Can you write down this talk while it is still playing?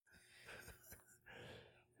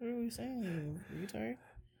What are we saying, retard?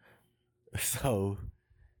 So,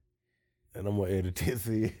 and I'm gonna edit this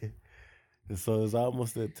in. And so it's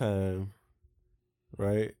almost that time,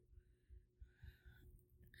 right?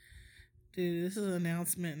 Dude, this is an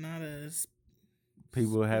announcement, not a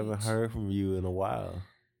People haven't speech. heard from you in a while.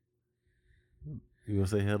 You gonna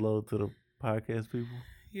say hello to the podcast people?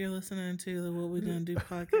 You're listening to the What We Gonna Do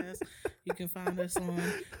podcast. You can find us on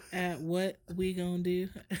at What We Gonna Do.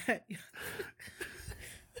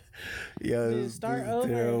 Yeah, Dude, start this over.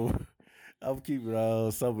 terrible. I'm keeping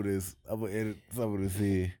all some of this. I'm gonna edit some of this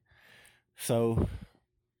in. So,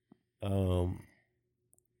 I'm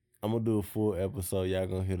gonna do a full episode. Y'all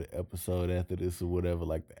gonna hear the episode after this or whatever,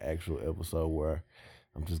 like the actual episode where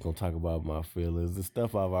I'm just gonna talk about my feelings, the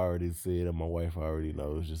stuff I've already said and my wife already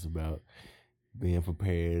knows, just about being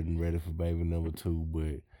prepared and ready for baby number 2.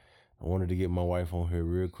 But I wanted to get my wife on here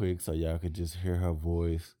real quick so y'all could just hear her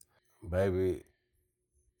voice. Baby,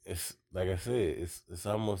 it's like I said, it's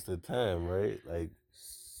almost that time, right? Like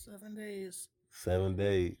 7 days. 7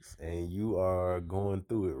 days, and you are going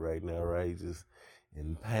through it right now, right? Just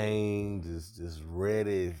in pain, just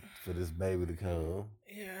ready for this baby to come.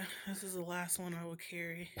 Yeah, this is the last one I will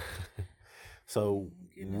carry. So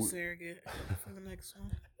Getting a surrogate for the next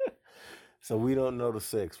one. So we don't know the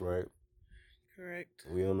sex, right? Correct.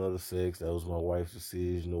 We don't know the sex. That was my wife's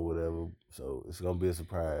decision or whatever. So it's gonna be a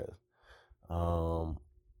surprise.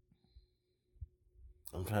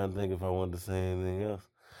 I'm trying to think if I wanted to say anything else.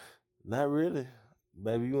 Not really.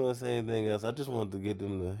 Baby, you want to say anything else? I just wanted to get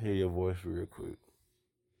them to hear your voice real quick.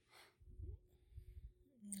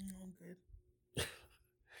 I'm good.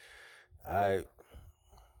 All right.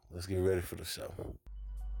 Let's get ready for the show.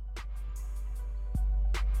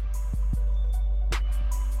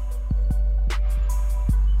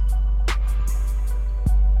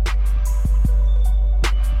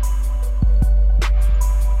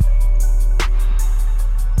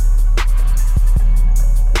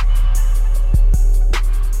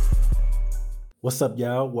 What's up,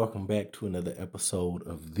 y'all? Welcome back to another episode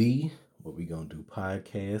of the What We Gonna Do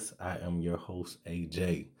podcast. I am your host,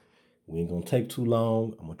 AJ. We ain't gonna take too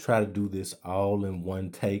long. I'm gonna try to do this all in one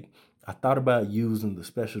take. I thought about using the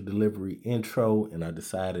special delivery intro and I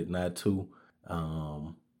decided not to.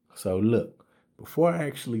 So look, before I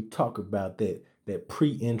actually talk about that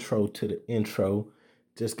pre-intro to the intro,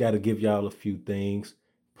 just gotta give y'all a few things.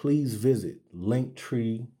 Please visit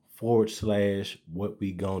Linktree/What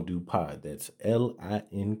We Gonna Do Pod. That's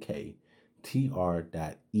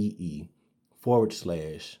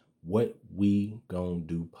linktr.ee/What We Gonna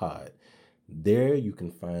Do Pod. There you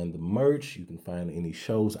can find the merch, you can find any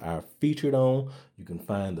shows I've featured on, you can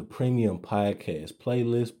find the premium podcast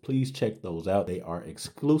playlist. Please check those out. They are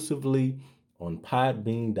exclusively on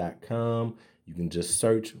podbean.com. You can just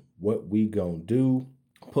search What We Gonna Do,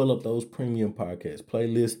 pull up those premium podcast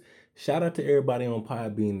playlists. Shout out to everybody on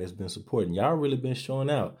Podbean that's been supporting. Y'all really been showing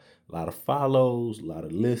out. A lot of follows, a lot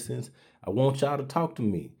of listens. I want y'all to talk to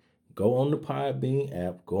me. Go on the Podbean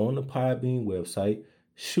app, go on the Podbean website,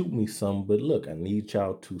 shoot me some. But look, I need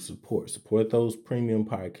y'all to support those premium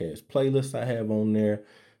podcast playlists I have on there.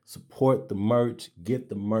 Support the merch, get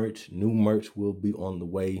the merch. New merch will be on the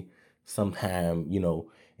way sometime,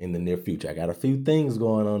 in the near future. I got a few things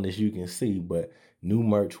going on, as you can see, but new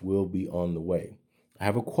merch will be on the way. I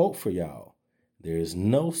have a quote for y'all. There is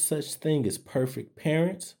no such thing as perfect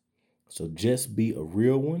parents, so just be a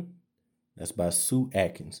real one. That's by Sue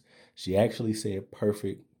Atkins. She actually said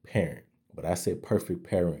perfect parent, but I said perfect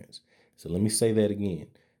parents. So let me say that again.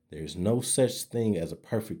 There's no such thing as a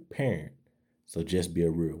perfect parent, so just be a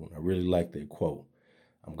real one. I really like that quote.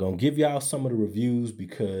 I'm going to give y'all some of the reviews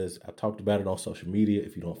because I talked about it on social media.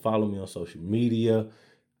 If you don't follow me on social media,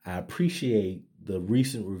 I appreciate the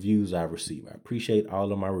recent reviews I received. I appreciate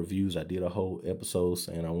all of my reviews. I did a whole episode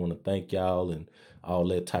saying I want to thank y'all and all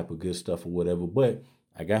that type of good stuff or whatever. But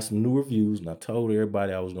I got some new reviews and I told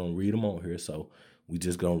everybody I was going to read them on here. So we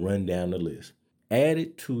just going to run down the list. Add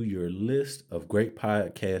it to your list of great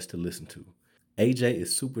podcasts to listen to. AJ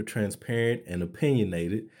is super transparent and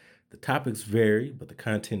opinionated. The topics vary, but the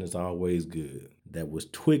content is always good. That was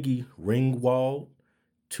Twiggy Ringwald,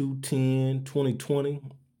 210-2020.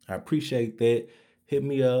 I appreciate that. Hit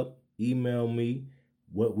me up, email me,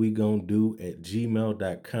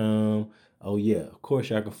 whatwegonado@gmail.com. Oh yeah, of course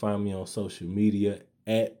y'all can find me on social media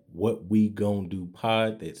at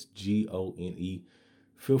whatwegondopod. That's GONE.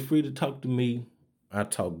 Feel free to talk to me. I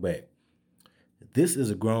talk back. This is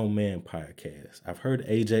a grown man podcast. I've heard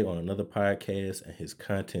AJ on another podcast and his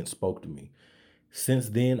content spoke to me. Since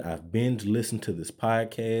then, I've binge listened to this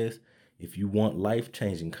podcast. If you want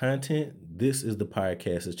life-changing content, this is the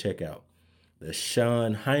podcast to check out. That's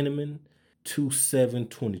Sean Heineman,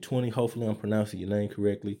 272020. Hopefully I'm pronouncing your name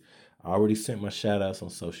correctly. I already sent my shout outs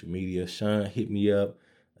on social media. Sean, hit me up.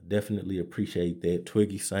 I definitely appreciate that.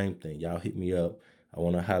 Twiggy, same thing. Y'all hit me up. I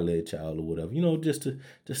want to holler at y'all or whatever. Just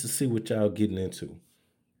to see what y'all getting into.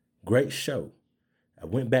 Great show. I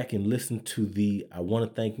went back and listened to the I Want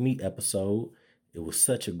to Thank Me episode. It was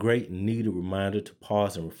such a great and needed reminder to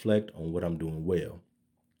pause and reflect on what I'm doing well.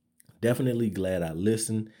 Definitely glad I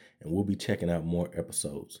listened, and we'll be checking out more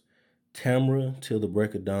episodes. Tamra, Till the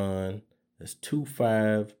Break of Dawn. That's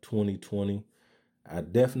 2/5/2020. I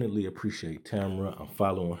definitely appreciate Tamra. I'm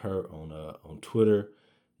following her on Twitter.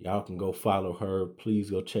 Y'all can go follow her. Please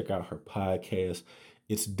go check out her podcast.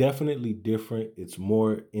 It's definitely different. It's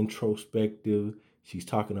more introspective. She's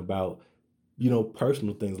talking about,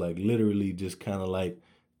 personal things, like literally just kind of like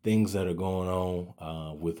things that are going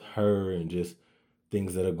on with her, and just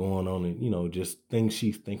things that are going on, and, just things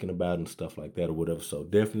she's thinking about and stuff like that or whatever. So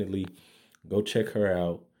definitely go check her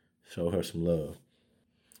out. Show her some love.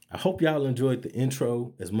 I hope y'all enjoyed the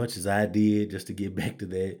intro as much as I did, just to get back to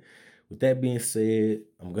that. With that being said,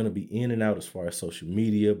 I'm going to be in and out as far as social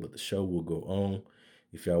media, but the show will go on.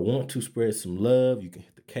 If y'all want to spread some love, you can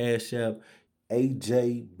hit the Cash App,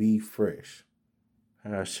 AJB Fresh.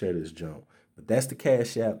 I'll share this junk. But that's the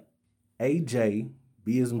Cash App, AJ,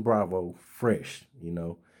 B as in Bravo, Fresh,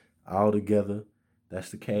 all together.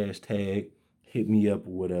 That's the cash tag. Hit me up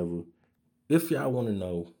or whatever. If y'all want to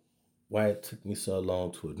know why it took me so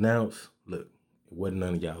long to announce, look, it wasn't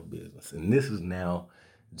none of y'all business. And this is now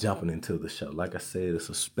jumping into the show. Like I said, it's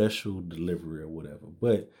a special delivery or whatever.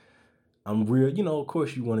 But I'm real, of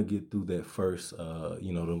course you want to get through that first,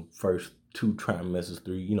 the first 2 trimesters,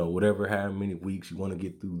 3, whatever, however many weeks you want to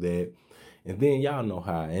get through that. And then y'all know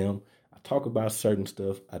how I am. I talk about certain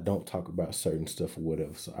stuff. I don't talk about certain stuff or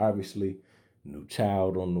whatever. So obviously, new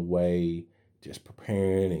child on the way, just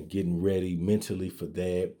preparing and getting ready mentally for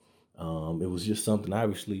that. It was just something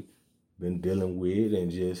obviously been dealing with,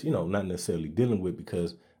 and just, not necessarily dealing with,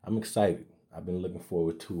 because I'm excited. I've been looking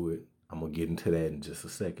forward to it. I'm going to get into that in just a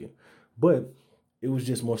second. But it was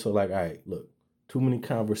just more so like, all right, look, too many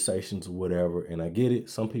conversations or whatever. And I get it.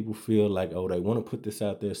 Some people feel like, oh, they want to put this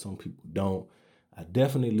out there. Some people don't. I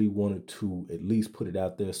definitely wanted to at least put it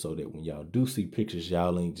out there so that when y'all do see pictures,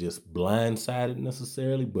 y'all ain't just blindsided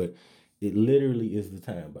necessarily, but it literally is the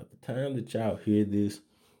time. By the time that y'all hear this,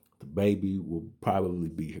 the baby will probably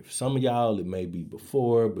be here. For some of y'all, it may be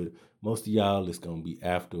before, but most of y'all, it's going to be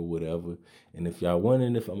after or whatever. And if y'all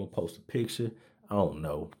wondering if I'm going to post a picture, I don't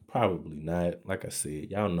know. Probably not. Like I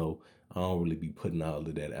said, y'all know I don't really be putting all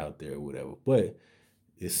of that out there or whatever. But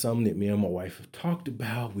it's something that me and my wife have talked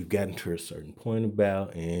about. We've gotten to a certain point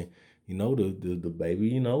about, and, the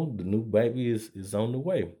baby, the new baby is on the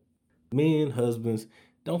way. Men, husbands,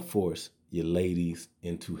 don't force your ladies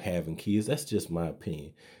into having kids. That's just my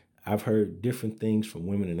opinion. I've heard different things from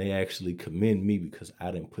women, and they actually commend me because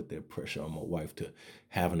I didn't put that pressure on my wife to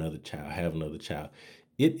have another child.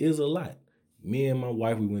 It is a lot. Me and my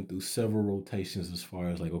wife, we went through several rotations as far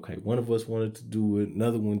as like, okay, one of us wanted to do it,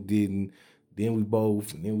 another one didn't. Then we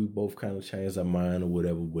both kind of changed our mind or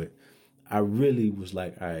whatever. But I really was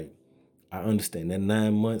like, all right, I understand that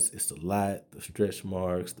 9 months, it's a lot. The stretch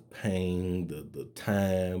marks, the pain, the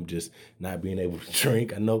time, just not being able to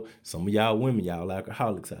drink. I know some of y'all women, y'all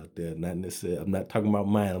alcoholics out there. Not necessarily, I'm not talking about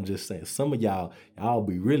mine. I'm just saying some of y'all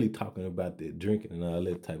be really talking about that drinking and all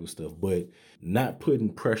that type of stuff. But not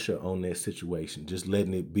putting pressure on that situation, just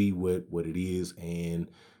letting it be what it is. And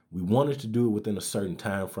we wanted to do it within a certain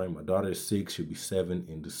time frame. My daughter is 6, she'll be 7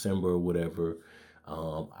 in December or whatever.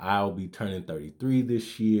 I'll be turning 33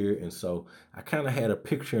 this year. And so I kind of had a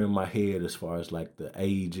picture in my head as far as like the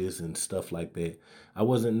ages and stuff like that. I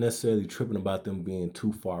wasn't necessarily tripping about them being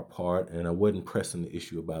too far apart, and I wasn't pressing the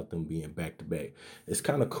issue about them being back to back. It's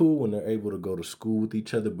kind of cool when they're able to go to school with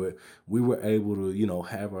each other, but we were able to,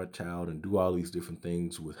 have our child and do all these different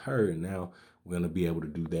things with her. And now we're going to be able to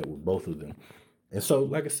do that with both of them. And so,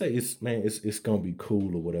 like I say, it's going to be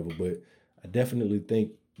cool or whatever, but I definitely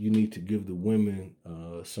think you need to give the women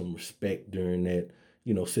some respect during that,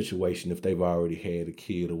 situation if they've already had a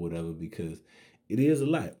kid or whatever, because it is a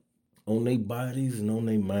lot on their bodies and on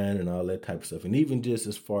their mind and all that type of stuff. And even just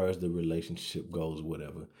as far as the relationship goes,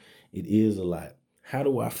 whatever, it is a lot. How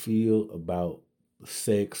do I feel about the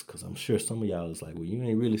sex? Because I'm sure some of y'all is like, well, you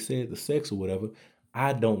ain't really said the sex or whatever.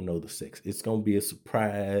 I don't know the sex. It's going to be a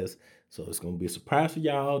surprise. So it's going to be a surprise for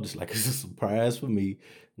y'all, just like it's a surprise for me.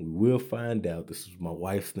 We will find out. This is my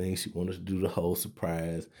wife's thing. She wanted to do the whole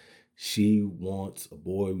surprise. She wants a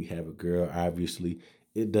boy. We have a girl, obviously.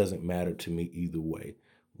 It doesn't matter to me either way.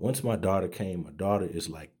 once my daughter came, my daughter is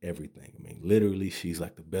like everything. I mean, literally, she's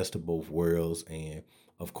like the best of both worlds. And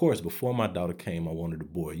of course, before my daughter came, I wanted a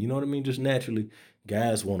boy. You know what I mean? Just naturally,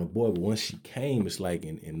 guys want a boy. But once she came, it's like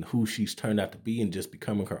in who she's turned out to be and just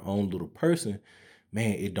becoming her own little person,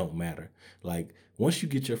 man, it don't matter. Like, once you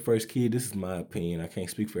get your first kid, this is my opinion. I can't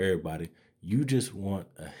speak for everybody. You just want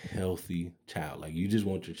a healthy child. Like, you just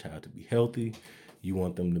want your child to be healthy. You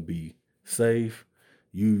want them to be safe.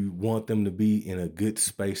 You want them to be in a good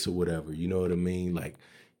space or whatever. You know what I mean? Like,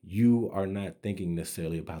 you are not thinking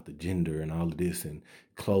necessarily about the gender and all of this and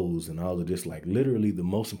clothes and all of this. Like, literally, the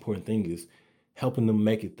most important thing is helping them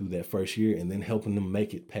make it through that first year and then helping them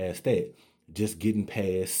make it past that. Just getting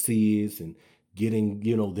past SIDS and getting,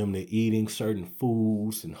 them to eating certain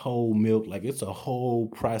foods and whole milk. Like, it's a whole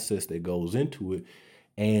process that goes into it.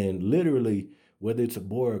 And literally, whether it's a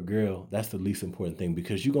boy or a girl, that's the least important thing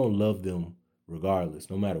because you're going to love them regardless,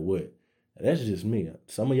 no matter what. That's just me.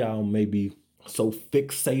 Some of y'all may be so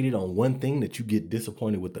fixated on one thing that you get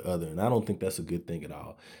disappointed with the other. And I don't think that's a good thing at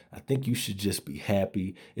all. I think you should just be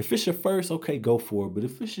happy. If it's your first, okay, go for it. But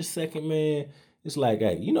if it's your second, man, it's like,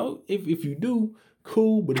 hey, if you do,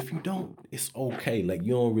 cool. But if you don't, it's okay. Like,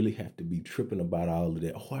 you don't really have to be tripping about all of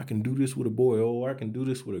that. Oh, I can do this with a boy. Oh, I can do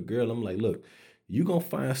this with a girl. I'm like, look, you're going to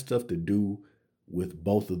find stuff to do with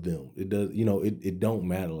both of them. It does, it don't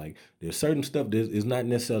matter. Like, there's certain stuff that is not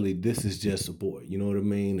necessarily this is just a boy, you know what I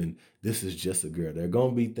mean? And this is just a girl. There are going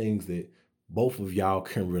to be things that both of y'all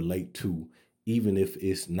can relate to, even if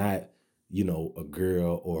it's not, a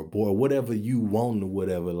girl or a boy, or whatever you want or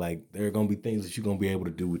whatever. Like, there are going to be things that you're going to be able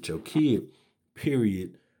to do with your kid,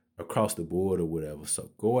 period, across the board or whatever.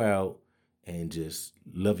 So go out and just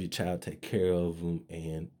love your child, take care of them,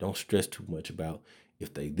 and don't stress too much about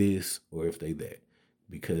if they this or if they that.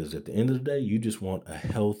 Because at the end of the day, you just want a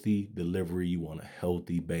healthy delivery. You want a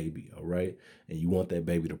healthy baby, all right? And you want that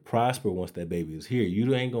baby to prosper once that baby is here.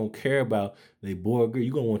 You ain't going to care about the boy or girl.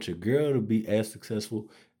 You're going to want your girl to be as successful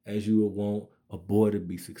as you would want a boy to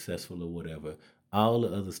be successful or whatever. All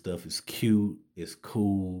the other stuff is cute. It's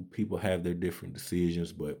cool. People have their different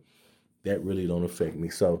decisions, but that really don't affect me.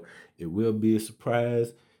 So it will be a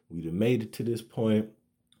surprise. We done made it to this point.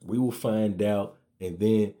 We will find out, and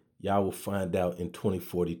then y'all will find out in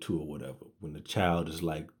 2042 or whatever, when the child is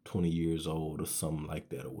like 20 years old or something like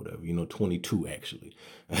that or whatever. 22 actually.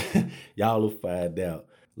 Y'all will find out.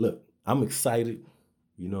 Look, I'm excited.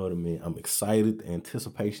 You know what I mean? I'm excited. The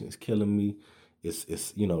anticipation is killing me. It's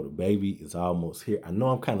the baby is almost here. I know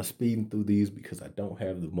I'm kind of speeding through these because I don't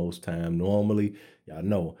have the most time. Normally, y'all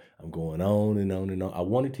know I'm going on and on and on. I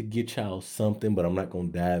wanted to get y'all something, but I'm not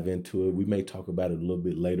going to dive into it. We may talk about it a little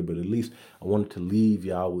bit later, but at least I wanted to leave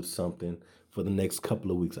y'all with something for the next couple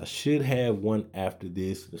of weeks. I should have one after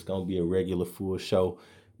this. It's going to be a regular full show,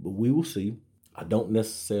 but we will see. I don't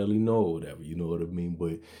necessarily know or whatever, you know what I mean?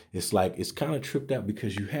 But it's like, it's kind of tripped out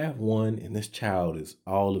because you have one and this child is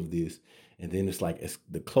all of this. And then it's like, it's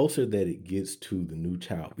the closer that it gets to the new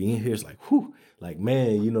child being here, it's like, whew, like,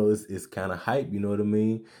 man, it's kind of hype, you know what I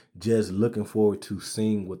mean? Just looking forward to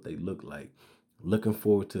seeing what they look like, looking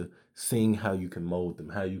forward to seeing how you can mold them,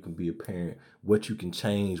 how you can be a parent, what you can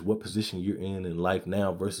change, what position you're in life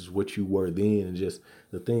now versus what you were then, and just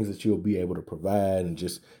the things that you'll be able to provide and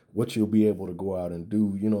just what you'll be able to go out and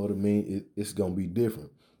do, you know what I mean? It's going to be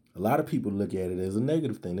different. A lot of people look at it as a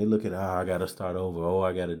negative thing. They look at, I got to start over. Oh,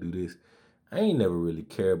 I got to do this. I ain't never really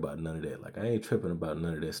care about none of that. Like, I ain't tripping about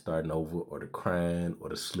none of that starting over or the crying or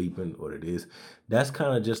the sleeping or the this. That's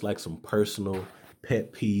kind of just like some personal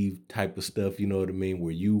pet peeve type of stuff, you know what I mean?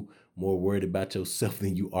 Where you more worried about yourself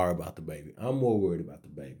than you are about the baby. I'm more worried about the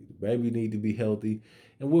baby. The baby need to be healthy,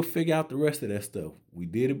 and we'll figure out the rest of that stuff. We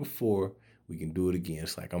did it before. We can do it again.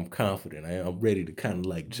 It's like I'm confident. I'm ready to kind of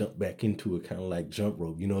like jump back into it, kind of like jump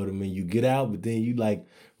rope. You know what I mean? You get out, but then you like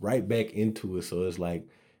right back into it. So it's like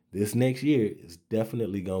this next year is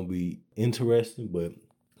definitely going to be interesting, but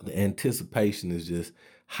the anticipation is just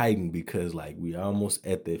heightened because like we almost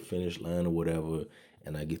at that finish line or whatever,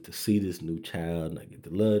 and I get to see this new child, and I get to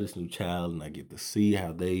love this new child, and I get to see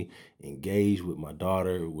how they engage with my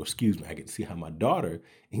daughter. Well, excuse me, I get to see how my daughter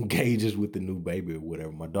engages with the new baby or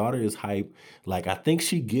whatever. My daughter is hype. Like, I think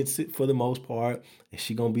she gets it for the most part, and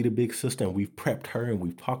she gonna be the big sister, and we've prepped her, and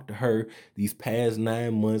we've talked to her these past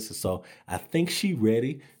 9 months, and so I think she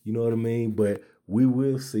ready, you know what I mean? But we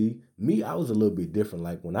will see. Me, I was a little bit different.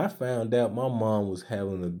 Like, when I found out my mom was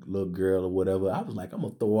having a little girl or whatever, I was like, I'm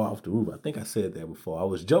going to throw her off the roof. I think I said that before. I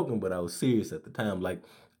was joking, but I was serious at the time. Like,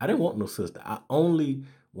 I didn't want no sister. I only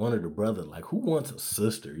wanted a brother. Like, who wants a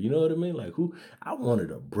sister? You know what I mean? Like, I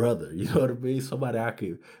wanted a brother. You know what I mean? Somebody I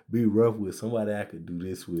could be rough with. Somebody I could do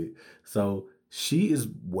this with. So she is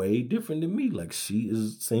way different than me. Like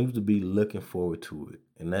seems to be looking forward to it.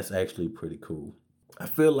 And that's actually pretty cool. I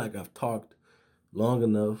feel like I've talked long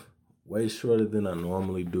enough, way shorter than I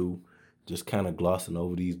normally do, just kind of glossing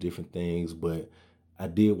over these different things, but I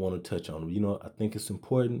did want to touch on them. You know, I think it's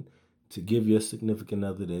important to give your significant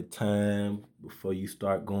other that time before you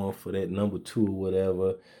start going for that number two or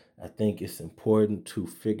whatever. I think it's important to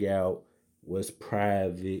figure out what's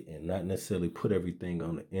private and not necessarily put everything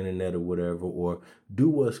on the internet or whatever, or do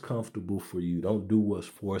what's comfortable for you. Don't do what's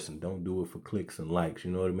forced and don't do it for clicks and likes. You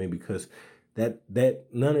know what I mean? Because that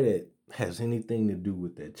none of that has anything to do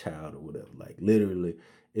with that child or whatever. Like literally,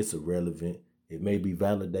 it's irrelevant. It may be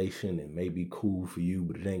validation, it may be cool for you,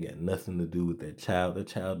 but it ain't got nothing to do with that child. That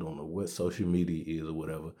child don't know what social media is or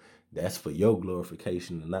whatever. That's for your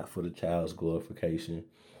glorification and not for the child's glorification.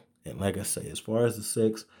 And like I say, as far as the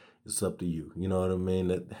sex, it's up to you. You know what I mean?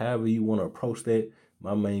 That however you want to approach that.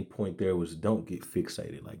 My main point there was don't get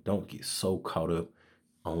fixated. Like don't get so caught up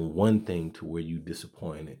on one thing to where you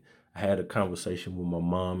disappointed. I had a conversation with my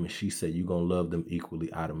mom and she said you're going to love them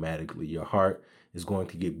equally automatically. Your heart is going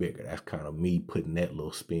to get bigger. That's kind of me putting that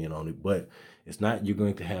little spin on it. But it's not you're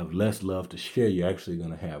going to have less love to share. You're actually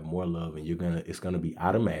going to have more love and it's going to be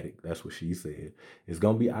automatic. That's what she said. It's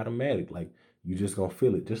going to be automatic. Like you just going to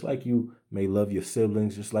feel it. Just like you may love your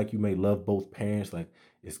siblings, just like you may love both parents, like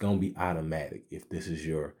it's going to be automatic if this is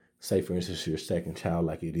your, say for instance, your second child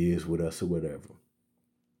like it is with us or whatever.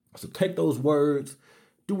 So take those words,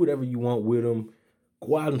 do whatever you want with them,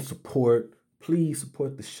 go out and support. Please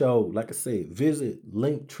support the show. Like I said, visit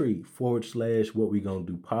Linktree/What We Gonna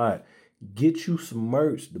Do Pod. Get you some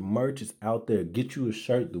merch. The merch is out there. Get you a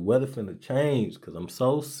shirt. The weather finna change because I'm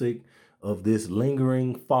so sick of this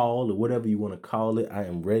lingering fall or whatever you want to call it. I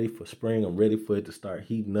am ready for spring. I'm ready for it to start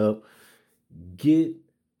heating up. Get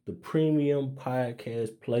the premium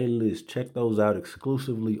podcast playlist. Check those out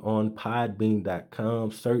exclusively on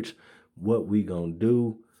podbean.com. Search What We Gonna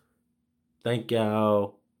Do. Thank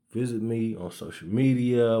y'all. Visit me on social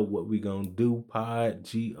media. What We Gonna Do Pod,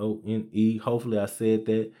 GONE. Hopefully I said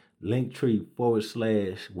that.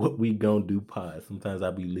 Linktree/What We Gonna Do Pod. Sometimes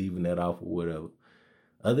I'll be leaving that off or whatever.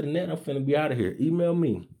 Other than that, I'm finna be out of here. Email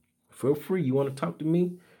me. Feel free. You want to talk to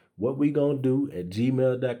me?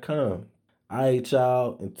 whatwegonnado@gmail.com. All right,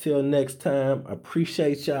 y'all. Until next time, I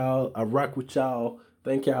appreciate y'all. I rock with y'all.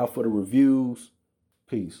 Thank y'all for the reviews.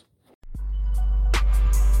 Peace.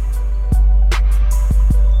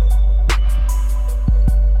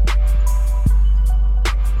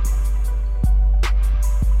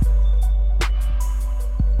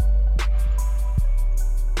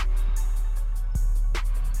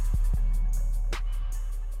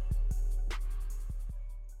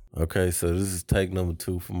 Okay, so this is take number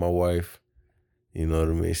 2 for my wife. You know what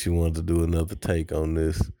I mean? She wanted to do another take on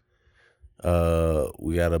this.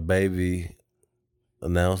 We got a baby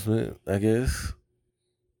announcement, I guess.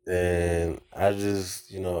 And I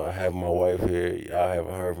just, I have my wife here. Y'all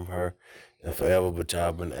haven't heard from her in forever, but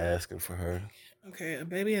y'all been asking for her. Okay, a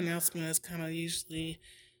baby announcement is kind of usually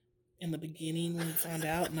in the beginning when you find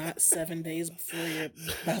out, not 7 days before you're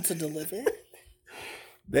about to deliver.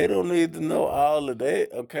 They don't need to know all of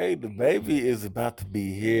that, okay? The baby is about to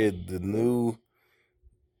be here, the new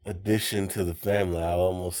addition to the family. I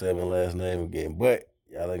almost said my last name again, but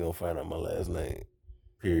y'all ain't gonna find out my last name,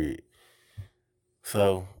 period.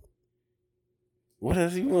 So, what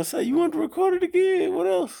else you want to say? You want to record it again? What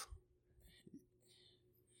else?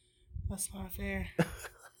 That's not fair.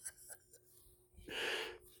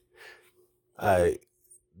 All right,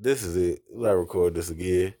 this is it. Let's record this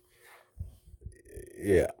again.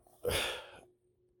 Yeah.